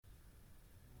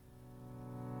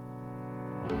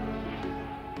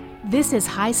This is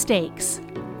High Stakes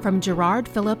from Gerard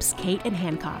Phillips, Cate and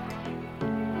Hancock.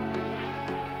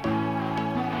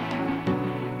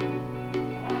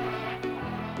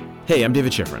 Hey, I'm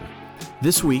David Schifrin.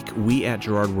 This week, we at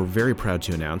Gerard were very proud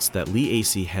to announce that Lee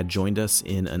Acey had joined us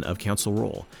in an of-council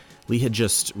role. Lee had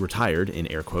just retired, in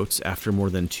air quotes, after more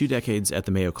than 2 decades at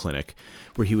the Mayo Clinic,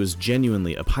 where he was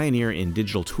genuinely a pioneer in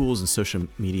digital tools and social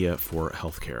media for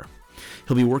healthcare.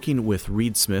 He'll be working with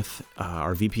Reed Smith,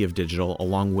 our VP of Digital,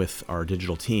 along with our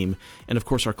digital team, and of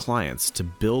course our clients, to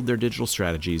build their digital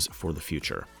strategies for the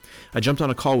future. I jumped on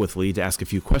a call with Lee to ask a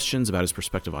few questions about his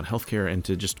perspective on healthcare and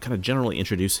to just kind of generally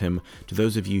introduce him to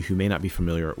those of you who may not be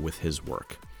familiar with his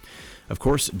work. Of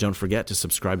course, don't forget to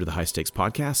subscribe to the High Stakes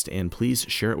podcast, and please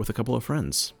share it with a couple of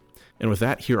friends. And with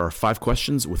that, here are 5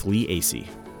 questions with Lee Acey.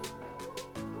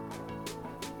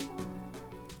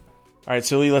 All right,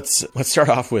 so Lee, let's start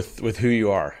off with who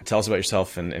you are. Tell us about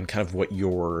yourself and kind of what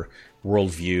your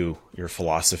worldview, your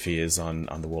philosophy is on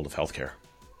the world of healthcare.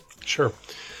 Sure.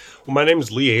 Well, my name is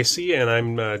Lee Acey, and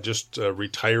I'm just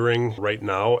retiring right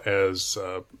now as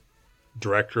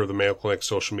director of the Mayo Clinic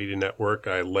Social Media Network.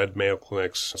 I led Mayo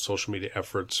Clinic's social media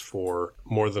efforts for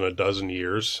more than a dozen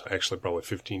years, actually probably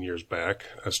 15 years back.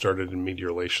 I started in media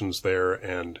relations there,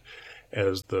 and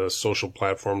as the social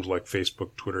platforms like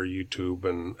Facebook, Twitter, YouTube,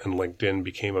 and LinkedIn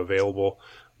became available,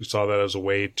 we saw that as a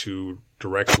way to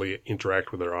directly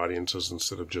interact with our audiences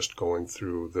instead of just going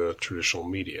through the traditional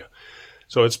media.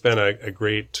 So it's been a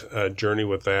great journey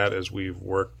with that as we've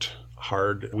worked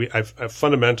hard.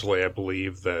 Fundamentally, I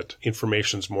believe that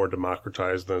information is more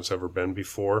democratized than it's ever been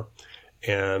before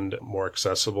and more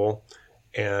accessible.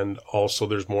 And also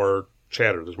there's more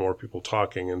chatter, there's more people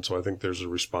talking. And so I think there's a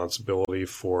responsibility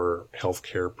for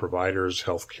healthcare providers,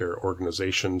 healthcare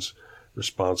organizations,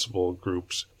 responsible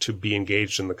groups to be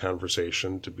engaged in the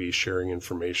conversation, to be sharing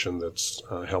information that's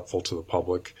helpful to the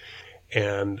public.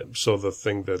 And so the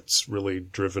thing that's really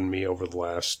driven me over the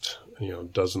last,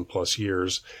 dozen plus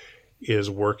years is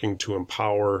working to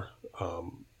empower,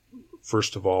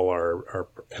 first of all, our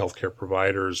healthcare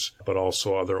providers, but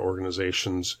also other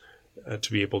organizations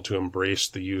to be able to embrace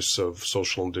the use of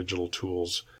social and digital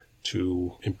tools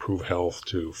to improve health,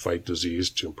 to fight disease,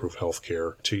 to improve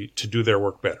healthcare, to do their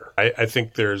work better. I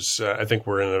think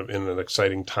we're in an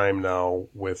exciting time now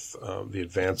with the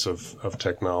advance of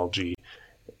technology,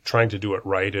 trying to do it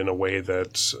right in a way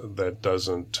that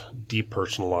doesn't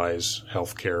depersonalize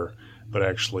healthcare, but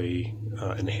actually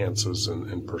enhances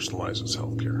and personalizes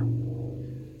healthcare.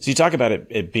 So you talk about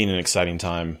it being an exciting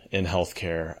time in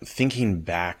healthcare. Thinking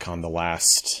back on the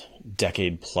last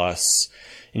decade plus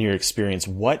in your experience,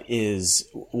 what is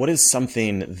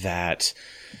something that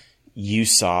you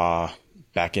saw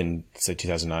back in, say,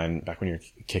 2009, back when you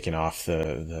were kicking off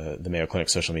the Mayo Clinic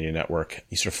Social Media Network,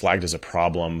 you sort of flagged as a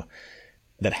problem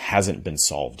that hasn't been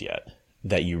solved yet,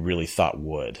 that you really thought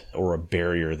would, or a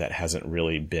barrier that hasn't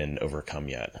really been overcome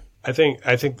yet? I think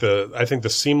the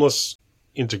seamless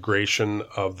integration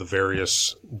of the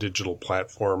various digital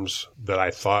platforms that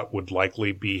I thought would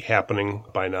likely be happening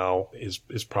by now is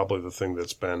probably the thing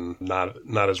that's been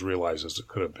not as realized as it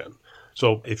could have been.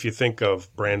 So if you think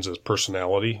of brands as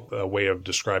personality, a way of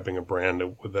describing a brand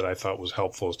that I thought was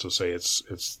helpful is to say it's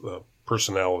the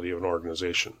personality of an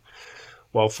organization.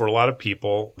 Well, for a lot of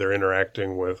people, they're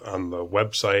interacting on the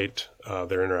website,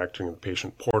 they're interacting in the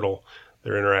patient portal,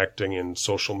 they're interacting in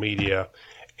social media,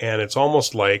 and it's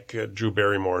almost like Drew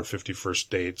Barrymore in 50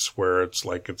 First Dates, where it's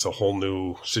like it's a whole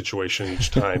new situation each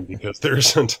time because there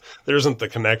isn't the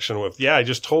connection with, yeah, I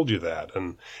just told you that,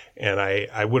 and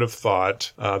I would have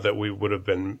thought that we would have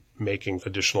been making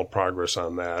additional progress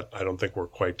on that. I don't think we're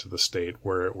quite to the state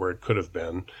where it could have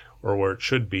been, or where it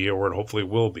should be, or where it hopefully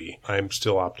will be. I'm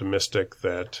still optimistic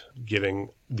that getting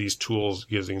these tools,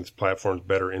 getting these platforms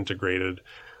better integrated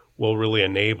will really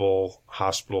enable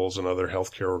hospitals and other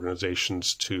healthcare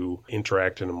organizations to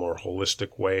interact in a more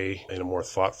holistic way, in a more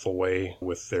thoughtful way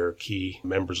with their key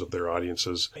members of their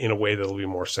audiences, in a way that will be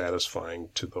more satisfying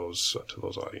to those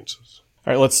audiences.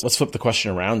 All right, let's flip the question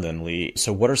around then, Lee.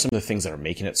 So what are some of the things that are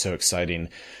making it so exciting?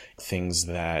 Things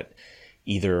that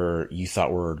either you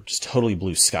thought were just totally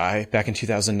blue sky back in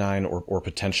 2009 or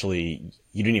potentially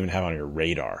you didn't even have on your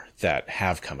radar that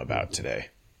have come about today?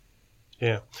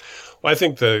 Yeah. Well, I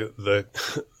think the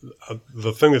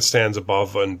thing that stands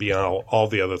above and beyond all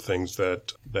the other things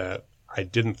that I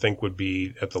didn't think would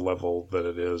be at the level that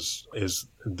it is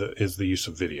the use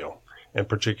of video, and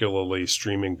particularly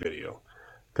streaming video.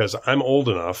 Because I'm old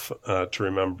enough to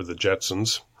remember the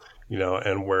Jetsons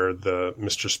and where the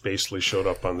Mr. Spacely showed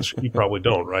up on the screen. You probably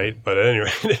don't, right? But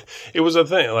anyway, it was a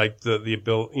thing. Like the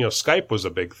ability, Skype was a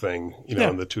big thing,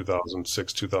 in the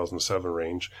 2006, 2007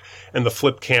 range. And the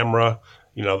flip camera,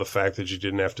 the fact that you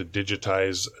didn't have to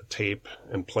digitize a tape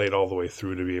and play it all the way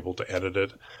through to be able to edit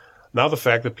it. Now the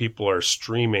fact that people are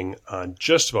streaming on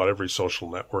just about every social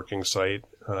networking site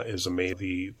is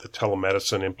amazing. The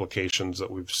telemedicine implications that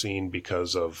we've seen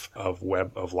because of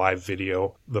live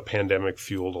video. The pandemic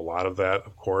fueled a lot of that,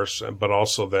 of course, but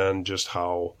also then just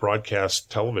how broadcast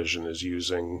television is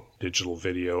using digital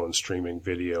video and streaming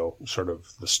video, sort of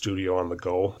the studio on the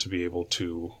go, to be able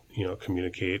to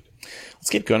communicate. Let's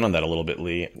get going on that a little bit,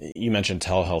 Lee. You mentioned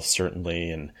telehealth, certainly,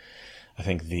 and I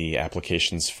think the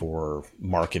applications for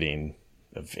marketing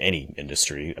of any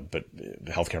industry, but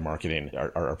healthcare marketing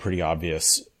are pretty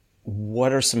obvious.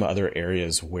 What are some other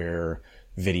areas where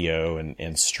video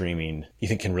and streaming you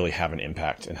think can really have an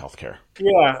impact in healthcare?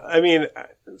 Yeah,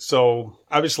 so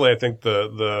obviously I think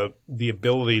the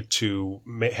ability to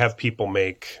have people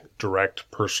make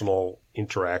direct, personal,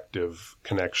 interactive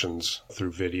connections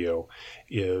through video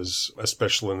is,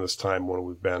 especially in this time when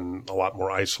we've been a lot more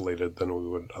isolated than we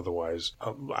would otherwise.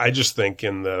 I just think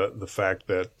in the fact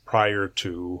that prior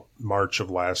to March of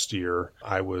last year,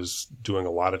 I was doing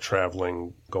a lot of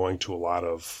traveling, going to a lot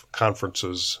of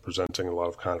conferences, presenting a lot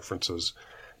of conferences,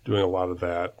 doing a lot of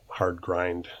that hard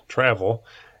grind travel.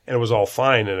 And it was all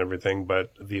fine and everything,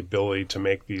 but the ability to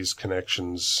make these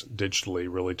connections digitally,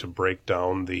 really to break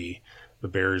down the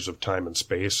barriers of time and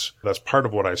space. That's part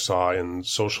of what I saw in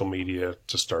social media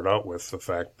to start out with, the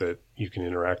fact that you can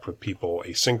interact with people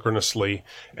asynchronously,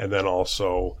 and then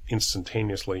also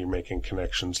instantaneously you're making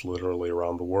connections literally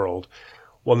around the world.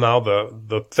 Well, now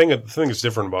the thing that's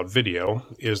different about video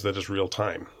is that it's real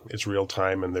time. It's real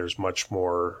time, and there's much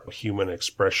more human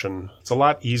expression. It's a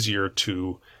lot easier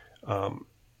to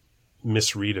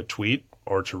misread a tweet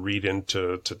or to read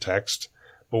into text.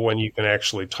 But when you can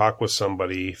actually talk with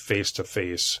somebody face to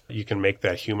face, you can make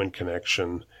that human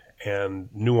connection, and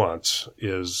nuance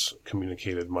is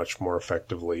communicated much more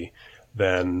effectively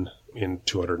than in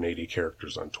 280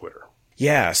 characters on Twitter.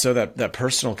 Yeah, so that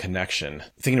personal connection,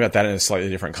 thinking about that in a slightly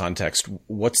different context,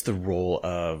 what's the role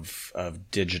of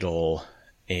digital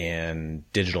and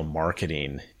digital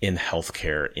marketing in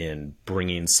healthcare in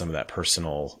bringing some of that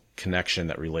personal connection,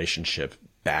 that relationship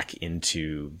back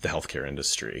into the healthcare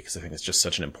industry? Because I think it's just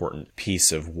such an important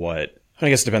piece of what, I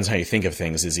guess it depends how you think of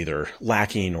things, is either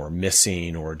lacking or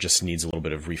missing or just needs a little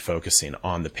bit of refocusing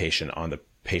on the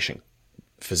patient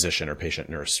physician or patient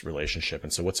nurse relationship.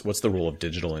 And so what's the role of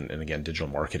digital and again, digital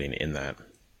marketing in that?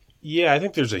 Yeah, I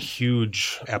think there's a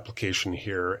huge application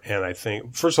here. And I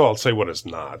think, first of all, I'll say what it's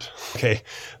not. Okay.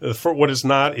 For what it's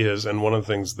not is, and one of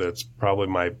the things that's probably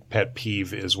my pet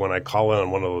peeve is when I call in on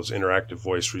one of those interactive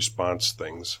voice response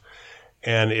things,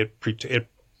 and it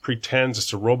pretends,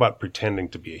 it's a robot pretending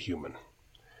to be a human.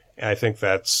 And I think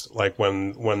that's like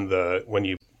when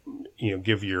you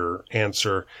give your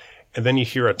answer and then you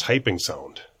hear a typing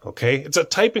sound. Okay. It's a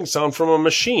typing sound from a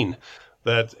machine.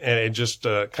 And it just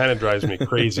kind of drives me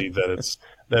crazy that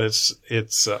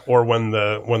it's or when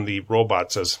the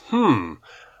robot says,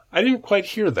 I didn't quite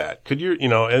hear that. Could you,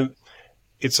 and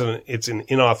it's an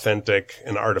inauthentic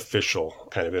and artificial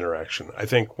kind of interaction. I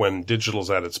think when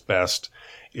digital's at its best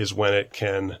is when it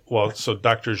can, so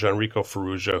Dr. Gianrico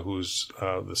Ferrugia, who's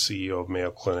the CEO of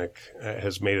Mayo Clinic,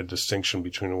 has made a distinction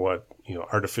between what,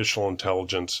 artificial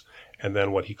intelligence and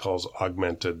then what he calls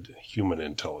augmented human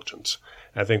intelligence.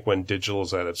 I think when digital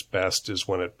is at its best is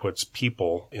when it puts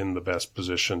people in the best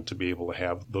position to be able to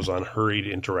have those unhurried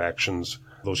interactions,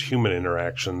 those human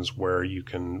interactions where you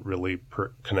can really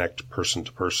connect person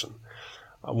to person.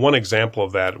 One example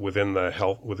of that within a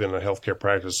healthcare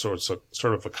practice, so it's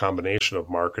sort of a combination of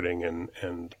marketing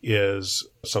and is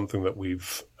something that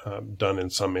we've done in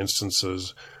some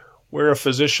instances where a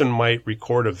physician might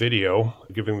record a video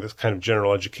giving this kind of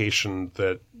general education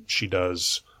that she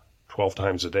does 12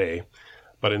 times a day,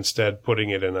 but instead putting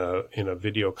it in a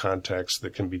video context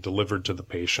that can be delivered to the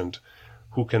patient,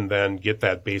 who can then get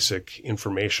that basic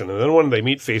information. And then when they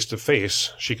meet face to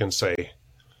face, she can say,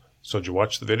 so did you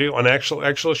watch the video? And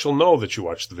actually she'll know that you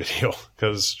watched the video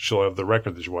because she'll have the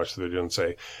record that you watched the video and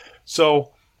say,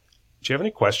 so do you have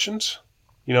any questions?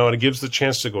 And it gives the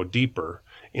chance to go deeper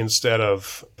instead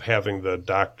of having the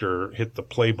doctor hit the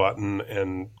play button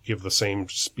and give the same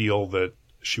spiel that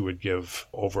she would give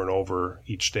over and over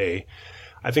each day.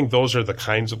 I think those are the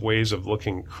kinds of ways of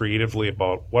looking creatively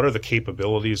about what are the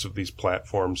capabilities of these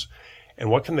platforms and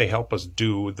what can they help us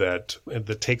do that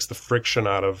takes the friction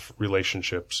out of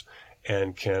relationships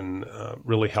and can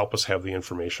really help us have the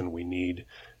information we need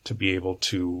to be able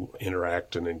to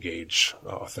interact and engage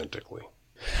authentically.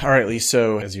 All right, Lee.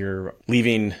 So as you're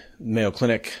leaving Mayo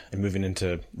Clinic and moving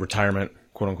into retirement,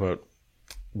 quote unquote,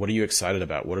 what are you excited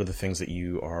about? What are the things that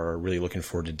you are really looking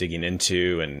forward to digging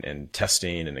into and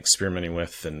testing and experimenting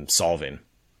with and solving?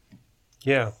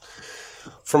 Yeah.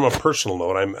 From a personal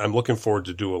note, I'm looking forward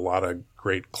to do a lot of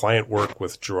great client work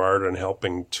with Gerard and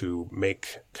helping to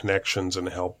make connections and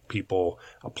help people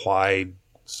apply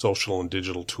social and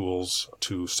digital tools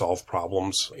to solve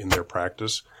problems in their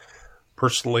practice.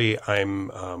 Personally,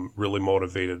 I'm really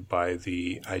motivated by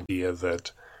the idea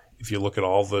that if you look at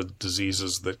all the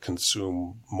diseases that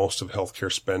consume most of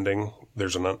healthcare spending,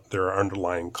 there are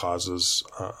underlying causes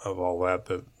of all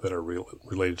that are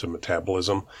related to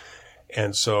metabolism.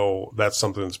 And so that's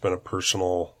something that's been a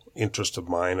personal interest of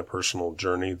mine, a personal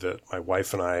journey that my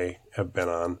wife and I have been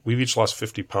on. We've each lost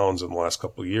 50 pounds in the last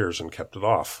couple of years and kept it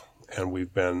off. And we've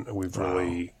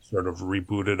really sort of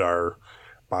rebooted our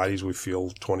bodies. We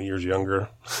feel 20 years younger.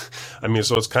 I mean,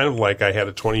 so it's kind of like I had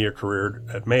a 20-year career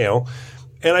at Mayo,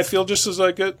 and I feel just as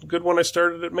good when I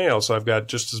started at Mayo. So I've got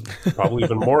just as probably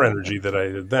even more energy than I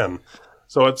did then.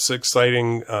 So it's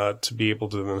exciting to be able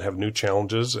to then have new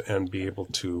challenges and be able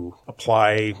to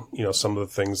apply, some of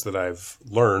the things that I've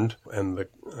learned and the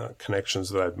connections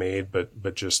that I've made,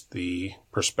 but just the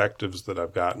perspectives that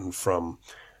I've gotten from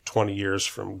 20 years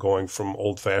from going from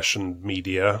old-fashioned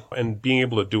media and being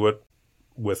able to do it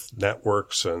with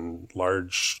networks and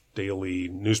large daily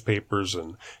newspapers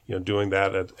and, doing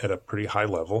that at a pretty high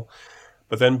level,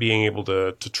 but then being able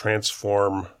to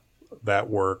transform that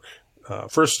work.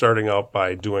 First starting out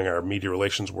by doing our media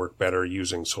relations work better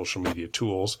using social media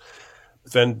tools,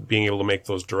 then being able to make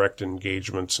those direct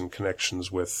engagements and connections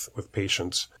with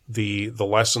patients. The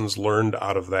lessons learned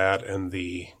out of that and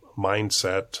the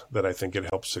mindset that I think it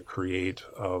helps to create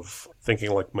of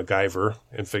thinking like MacGyver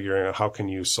and figuring out how can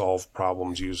you solve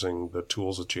problems using the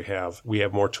tools that you have. We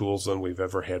have more tools than we've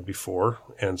ever had before,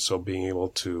 and so being able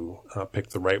to pick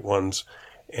the right ones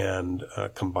and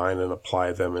combine and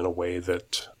apply them in a way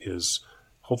that is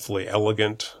hopefully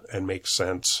elegant and makes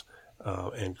sense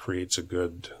and creates a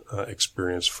good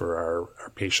experience for our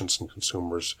patients and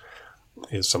consumers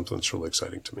is something that's really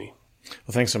exciting to me.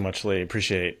 Well, thanks so much, Lee.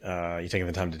 Appreciate you taking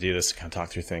the time to do this, to kind of talk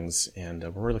through things. And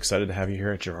we're really excited to have you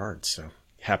here at Gerard. So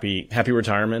happy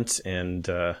retirement and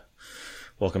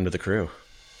welcome to the crew.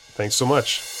 Thanks so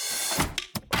much.